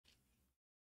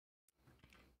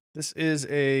This is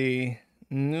a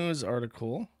news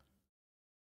article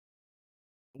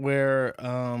where,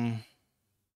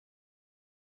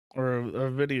 or a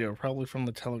video, probably from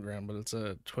the Telegram, but it's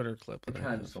a Twitter clip that I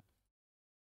have. So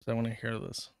I want to hear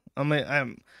this.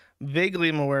 I'm vaguely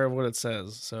aware of what it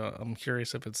says, so I'm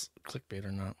curious if it's clickbait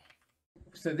or not.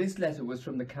 So this letter was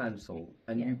from the council,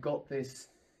 and you got this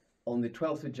on the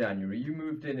 12th of January. You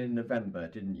moved in November,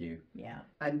 didn't you? Yeah.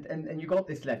 And you got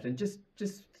this letter, and just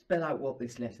spell out what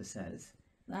this letter says.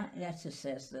 That letter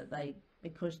says that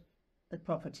because the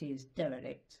property is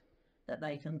derelict, that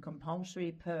they can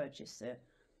compulsory purchase it.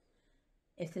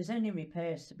 If there's any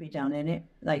repairs to be done in it,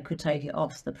 they could take it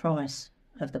off the price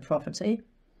of the property.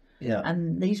 Yeah.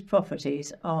 And these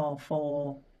properties are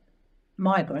for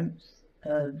migrants.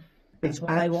 That's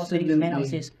what they want these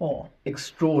houses for.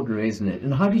 Extraordinary, isn't it?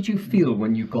 And how did you feel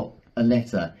when you got a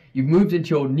letter? You moved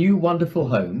into your new wonderful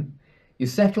home, you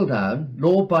settle down,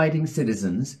 law-abiding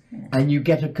citizens, and you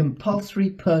get a compulsory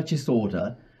purchase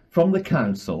order from the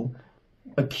council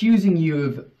accusing you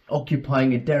of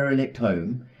occupying a derelict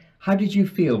home. How did you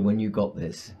feel when you got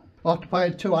this? After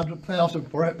paying 200,000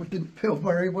 for it, we didn't feel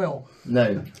very well.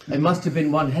 No, it must have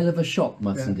been one hell of a shock,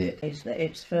 mustn't it?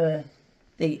 It's for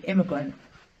the immigrant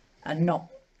and not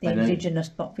the indigenous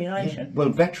population. Yeah. Well,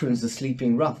 veterans are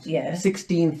sleeping rough. Yeah.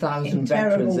 16,000 veterans.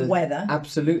 Terrible weather.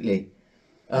 Absolutely.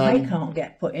 They can't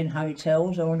get put in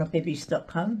hotels or on a bibby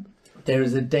stock home. There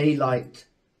is a daylight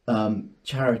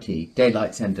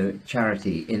daylight centre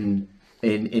charity in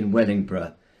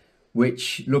Wellingborough,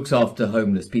 which looks after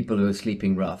homeless people who are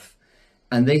sleeping rough,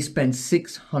 and they spend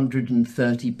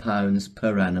 £630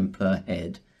 per annum per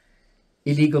head.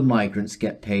 Illegal migrants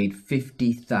get paid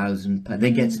 £50,000.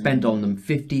 They get spent on them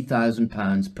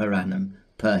 £50,000 per annum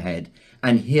per head,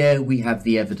 and here we have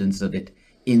the evidence of it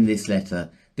in this letter.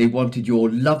 They wanted your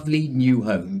lovely new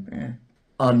home. Yeah.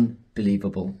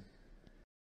 Unbelievable.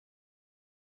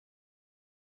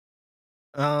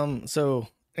 So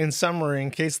in summary, in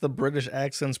case the British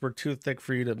accents were too thick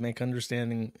for you to make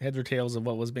understanding heads or tails of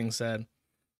what was being said,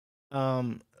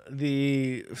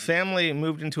 the family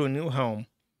moved into a new home.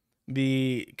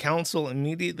 The council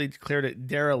immediately declared it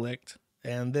derelict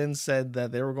and then said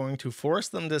that they were going to force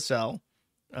them to sell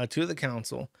to the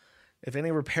council. If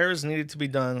any repairs needed to be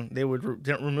done, they would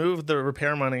remove the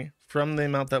repair money from the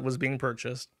amount that was being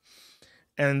purchased.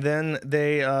 And then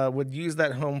they would use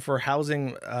that home for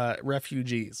housing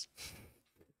refugees.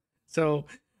 So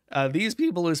these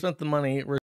people who spent the money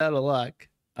were out of luck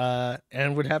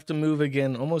and would have to move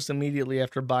again almost immediately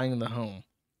after buying the home.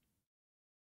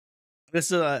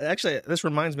 This actually, this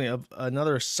reminds me of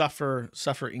another Suffer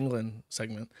England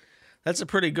segment. That's a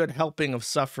pretty good helping of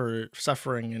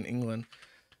suffering in England.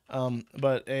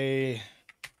 But a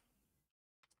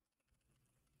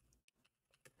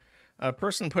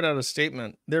person put out a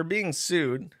statement. They're being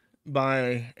sued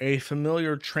by a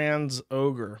familiar trans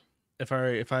ogre, if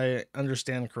I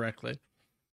understand correctly,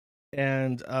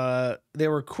 and they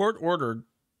were court ordered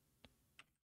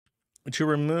to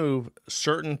remove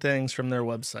certain things from their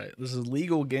website. This is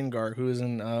Legal Gengar, who is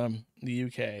in the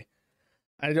UK.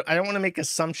 I don't want to make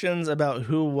assumptions about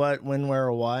who, what, when, where,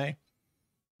 or why,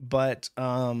 but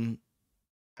I'm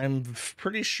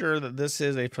pretty sure that this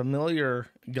is a familiar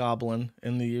goblin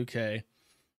in the UK,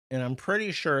 and I'm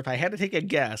pretty sure, if I had to take a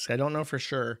guess, I don't know for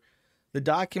sure, the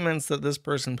documents that this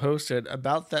person posted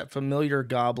about that familiar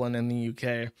goblin in the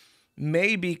UK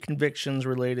may be convictions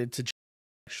related to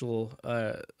sexual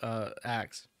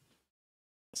acts.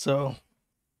 So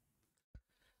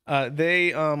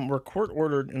they were court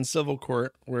ordered in civil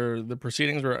court, where the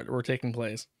proceedings were taking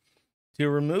place, to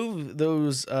remove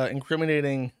those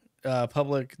incriminating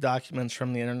public documents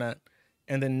from the internet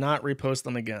and then not repost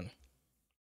them again.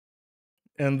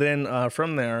 And then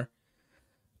from there,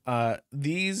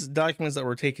 these documents that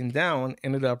were taken down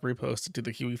ended up reposted to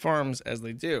the Kiwi Farms, as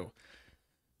they do.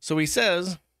 So he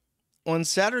says, on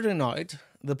Saturday night,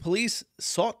 the police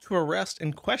sought to arrest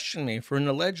and question me for an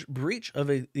alleged breach of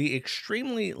the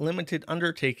extremely limited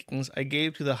undertakings I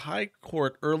gave to the High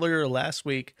Court earlier last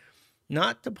week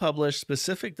not to publish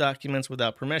specific documents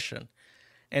without permission.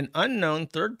 An unknown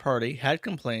third party had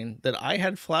complained that I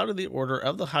had flouted the order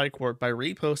of the High Court by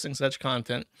reposting such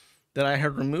content that I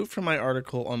had removed from my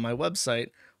article on my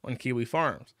website on Kiwi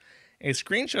Farms. A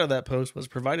screenshot of that post was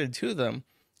provided to them,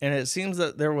 and it seems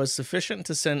that there was sufficient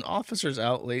to send officers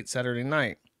out late Saturday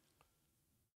night.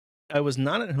 I was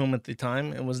not at home at the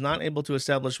time and was not able to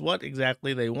establish what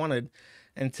exactly they wanted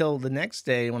until the next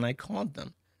day when I called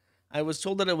them. I was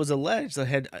told that it was alleged that I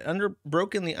had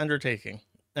broken the undertaking.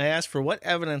 I asked for what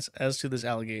evidence as to this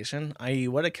allegation, i.e.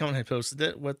 what account had posted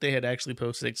it, what they had actually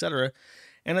posted, etc.,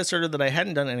 and asserted that I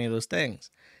hadn't done any of those things.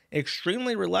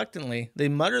 Extremely reluctantly, they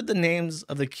muttered the names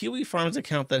of the Kiwi Farms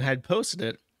account that had posted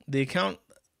it, the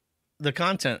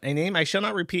content, a name I shall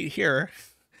not repeat here,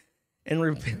 and,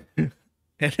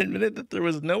 and admitted that there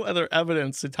was no other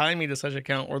evidence to tie me to such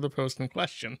account or the post in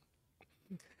question.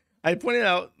 I pointed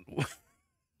out,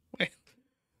 wait,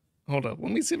 hold up,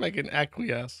 let me see if I can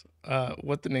acquiesce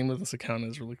what the name of this account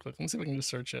is really quick. Let me see if I can just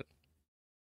search it.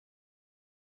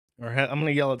 Or I'm going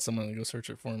to yell at someone to go search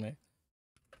it for me.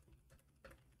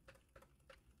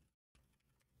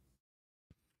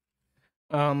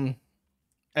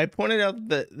 I pointed out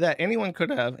that anyone could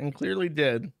have, and clearly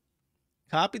did,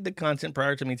 copied the content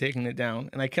prior to me taking it down,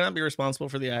 and I cannot be responsible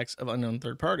for the acts of unknown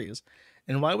third parties.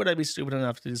 And why would I be stupid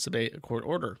enough to disobey a court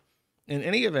order? In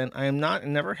any event, I am not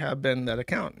and never have been that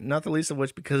account, not the least of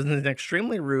which because of an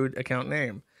extremely rude account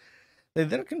name. They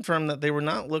then confirmed that they were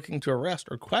not looking to arrest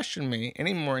or question me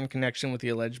anymore in connection with the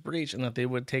alleged breach, and that they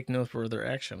would take no further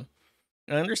action.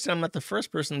 I understand I'm not the first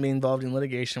person to be involved in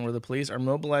litigation where the police are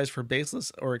mobilized for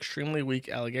baseless or extremely weak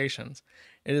allegations.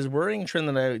 It is a worrying trend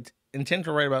that I intend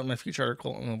to write about in my future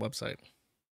article on the website.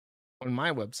 On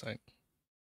my website.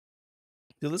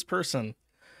 So this person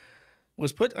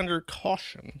was put under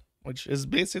caution, which is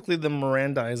basically the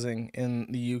Mirandizing in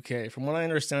the UK. From what I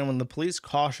understand, when the police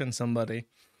caution somebody,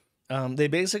 they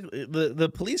basically,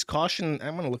 the police caution,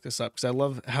 I'm going to look this up because I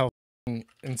love how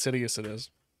insidious it is.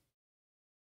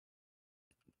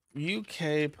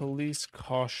 UK police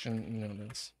caution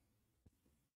notice.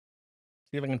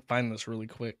 See if I can find this really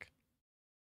quick.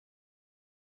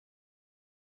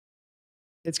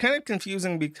 It's kind of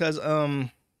confusing because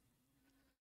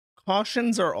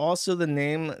cautions are also the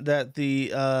name that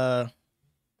the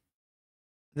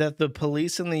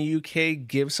police in the UK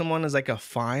give someone as like a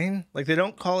fine. Like they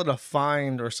don't call it a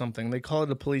fine or something. They call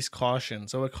it a police caution.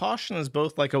 So a caution is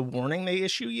both like a warning they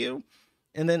issue you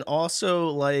and then also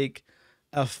like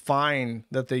a fine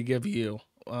that they give you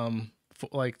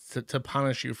like to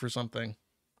punish you for something.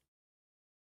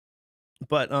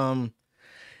 But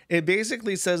it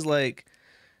basically says like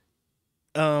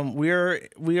we're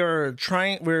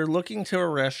looking to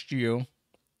arrest you.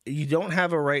 You don't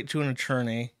have a right to an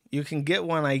attorney. You can get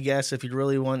one, I guess, if you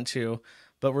really want to,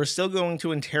 but we're still going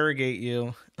to interrogate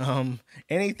you.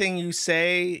 Anything you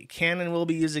say can and will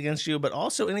be used against you, but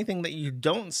also anything that you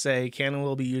don't say can and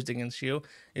will be used against you.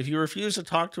 If you refuse to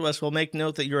talk to us, we'll make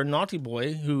note that you're a naughty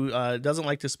boy who doesn't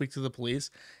like to speak to the police,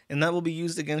 and that will be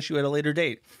used against you at a later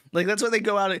date. Like, that's what they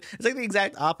go out. It's like the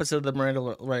exact opposite of the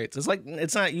Miranda rights. It's like,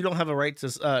 it's not, you don't have a right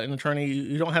to an attorney.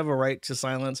 You don't have a right to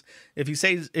silence. If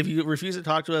you refuse to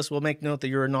talk to us, we'll make note that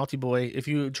you're a naughty boy. If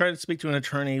you try to speak to an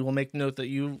attorney, we'll make note that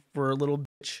you were a little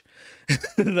bitch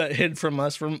that hid from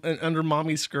us from under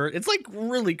mommy's skirt. It's like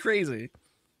really crazy.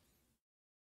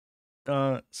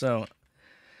 So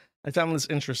I found this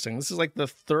interesting. This is like the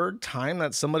third time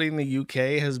that somebody in the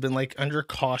UK has been like under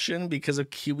caution because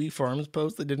of Kiwi Farms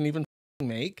post they didn't even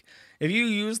make. If you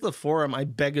use the forum, I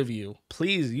beg of you,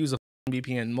 please use a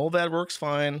VPN. Molvad works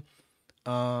fine.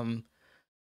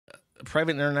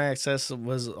 Private internet access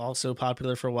was also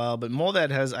popular for a while, but Molvad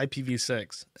has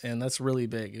IPv6, and that's really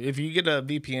big. If you get a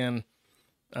VPN,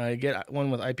 get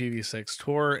one with IPv6.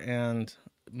 Tor and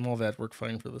Molvad work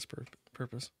fine for this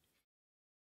purpose.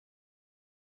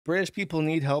 British people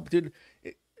need help, dude.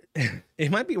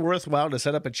 It might be worthwhile to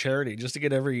set up a charity just to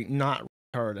get every not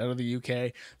retard out of the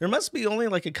UK. There must be only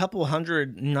like a couple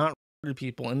hundred not retarded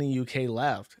people in the UK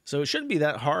left, so it shouldn't be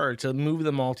that hard to move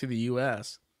them all to the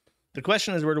US. The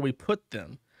question is, where do we put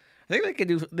them? I think they could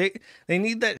do. They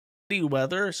need that shitty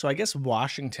weather, so I guess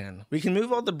Washington. We can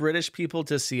move all the British people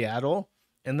to Seattle,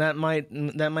 and that might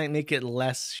make it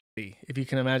less shitty, if you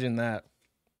can imagine that.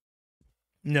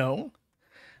 No.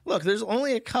 Look, there's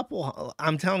only a couple.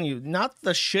 I'm telling you, not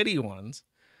the shitty ones,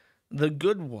 the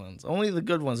good ones. Only the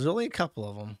good ones. There's only a couple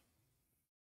of them.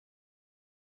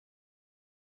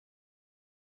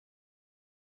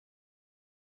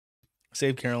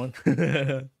 Save Carolyn.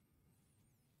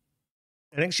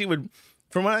 I think she would,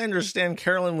 from what I understand,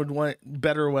 Carolyn would want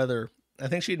better weather. I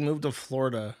think she'd move to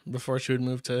Florida before she would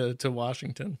move to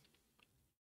Washington.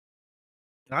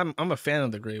 I'm a fan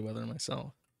of the gray weather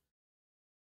myself.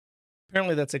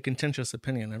 Apparently that's a contentious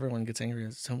opinion. Everyone gets angry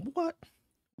and says,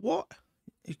 what?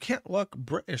 You can't look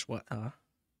British weather.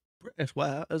 British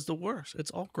weather is the worst.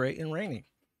 It's all gray and rainy.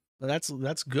 That's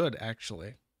good,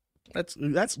 actually.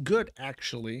 That's good,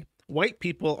 actually. White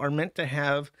people are meant to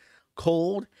have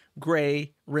cold,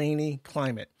 gray, rainy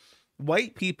climate.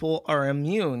 White people are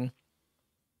immune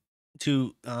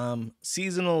to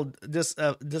seasonal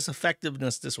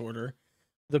disaffectiveness disorder.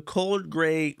 The cold,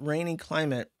 gray, rainy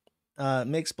climate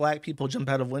makes black people jump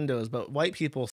out of windows, but white people